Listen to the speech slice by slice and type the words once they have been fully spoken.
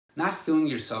Not feeling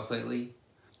yourself lately?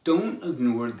 Don't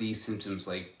ignore these symptoms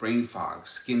like brain fog,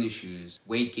 skin issues,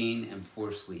 weight gain, and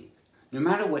poor sleep. No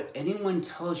matter what anyone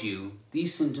tells you,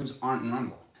 these symptoms aren't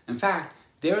normal. In fact,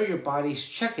 they're your body's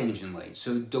check engine light,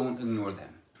 so don't ignore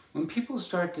them. When people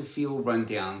start to feel run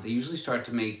down, they usually start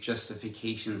to make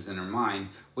justifications in their mind,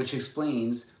 which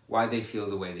explains why they feel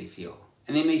the way they feel.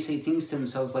 And they may say things to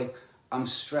themselves like, I'm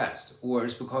stressed, or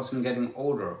it's because I'm getting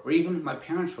older, or even my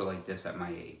parents were like this at my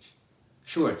age.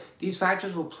 Sure, these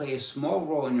factors will play a small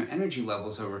role in your energy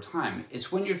levels over time.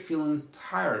 It's when you're feeling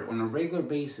tired on a regular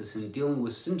basis and dealing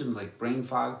with symptoms like brain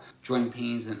fog, joint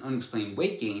pains, and unexplained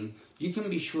weight gain, you can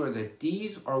be sure that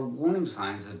these are warning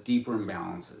signs of deeper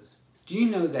imbalances. Do you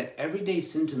know that everyday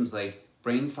symptoms like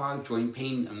brain fog, joint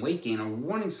pain, and weight gain are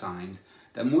warning signs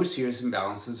that more serious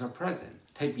imbalances are present?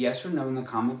 Type yes or no in the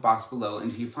comment box below,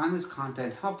 and if you find this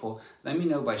content helpful, let me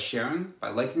know by sharing, by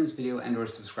liking this video, and or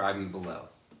subscribing below.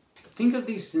 Think of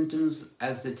these symptoms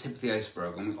as the tip of the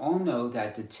iceberg, and we all know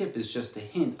that the tip is just a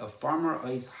hint of far more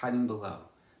ice hiding below.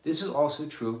 This is also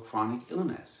true of chronic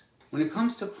illness. When it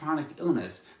comes to chronic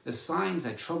illness, the signs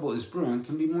that trouble is brewing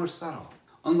can be more subtle.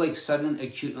 Unlike sudden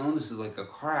acute illnesses like a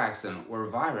car accident or a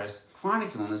virus,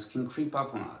 chronic illness can creep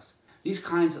up on us. These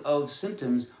kinds of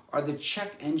symptoms are the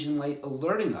check engine light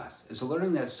alerting us. It's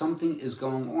alerting that something is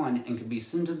going on and can be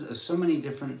symptoms of so many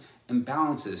different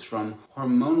imbalances, from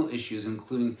hormonal issues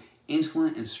including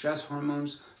insulin and stress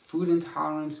hormones, food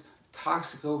intolerance,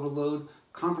 toxic overload,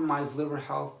 compromised liver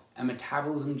health, and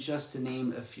metabolism, just to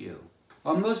name a few.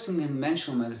 While most in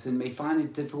conventional medicine may find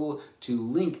it difficult to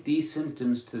link these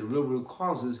symptoms to the real root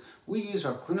causes, we use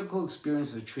our clinical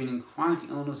experience of treating chronic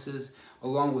illnesses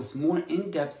along with more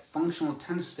in-depth functional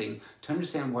testing to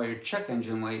understand why your check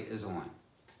engine light is on.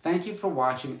 Thank you for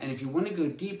watching, and if you want to go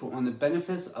deeper on the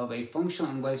benefits of a functional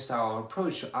and lifestyle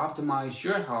approach to optimize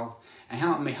your health and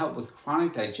how it may help with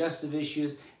chronic digestive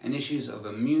issues and issues of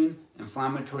immune,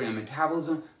 inflammatory, and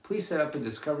metabolism, please set up a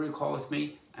discovery call with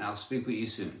me, and I'll speak with you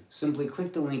soon. Simply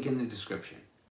click the link in the description.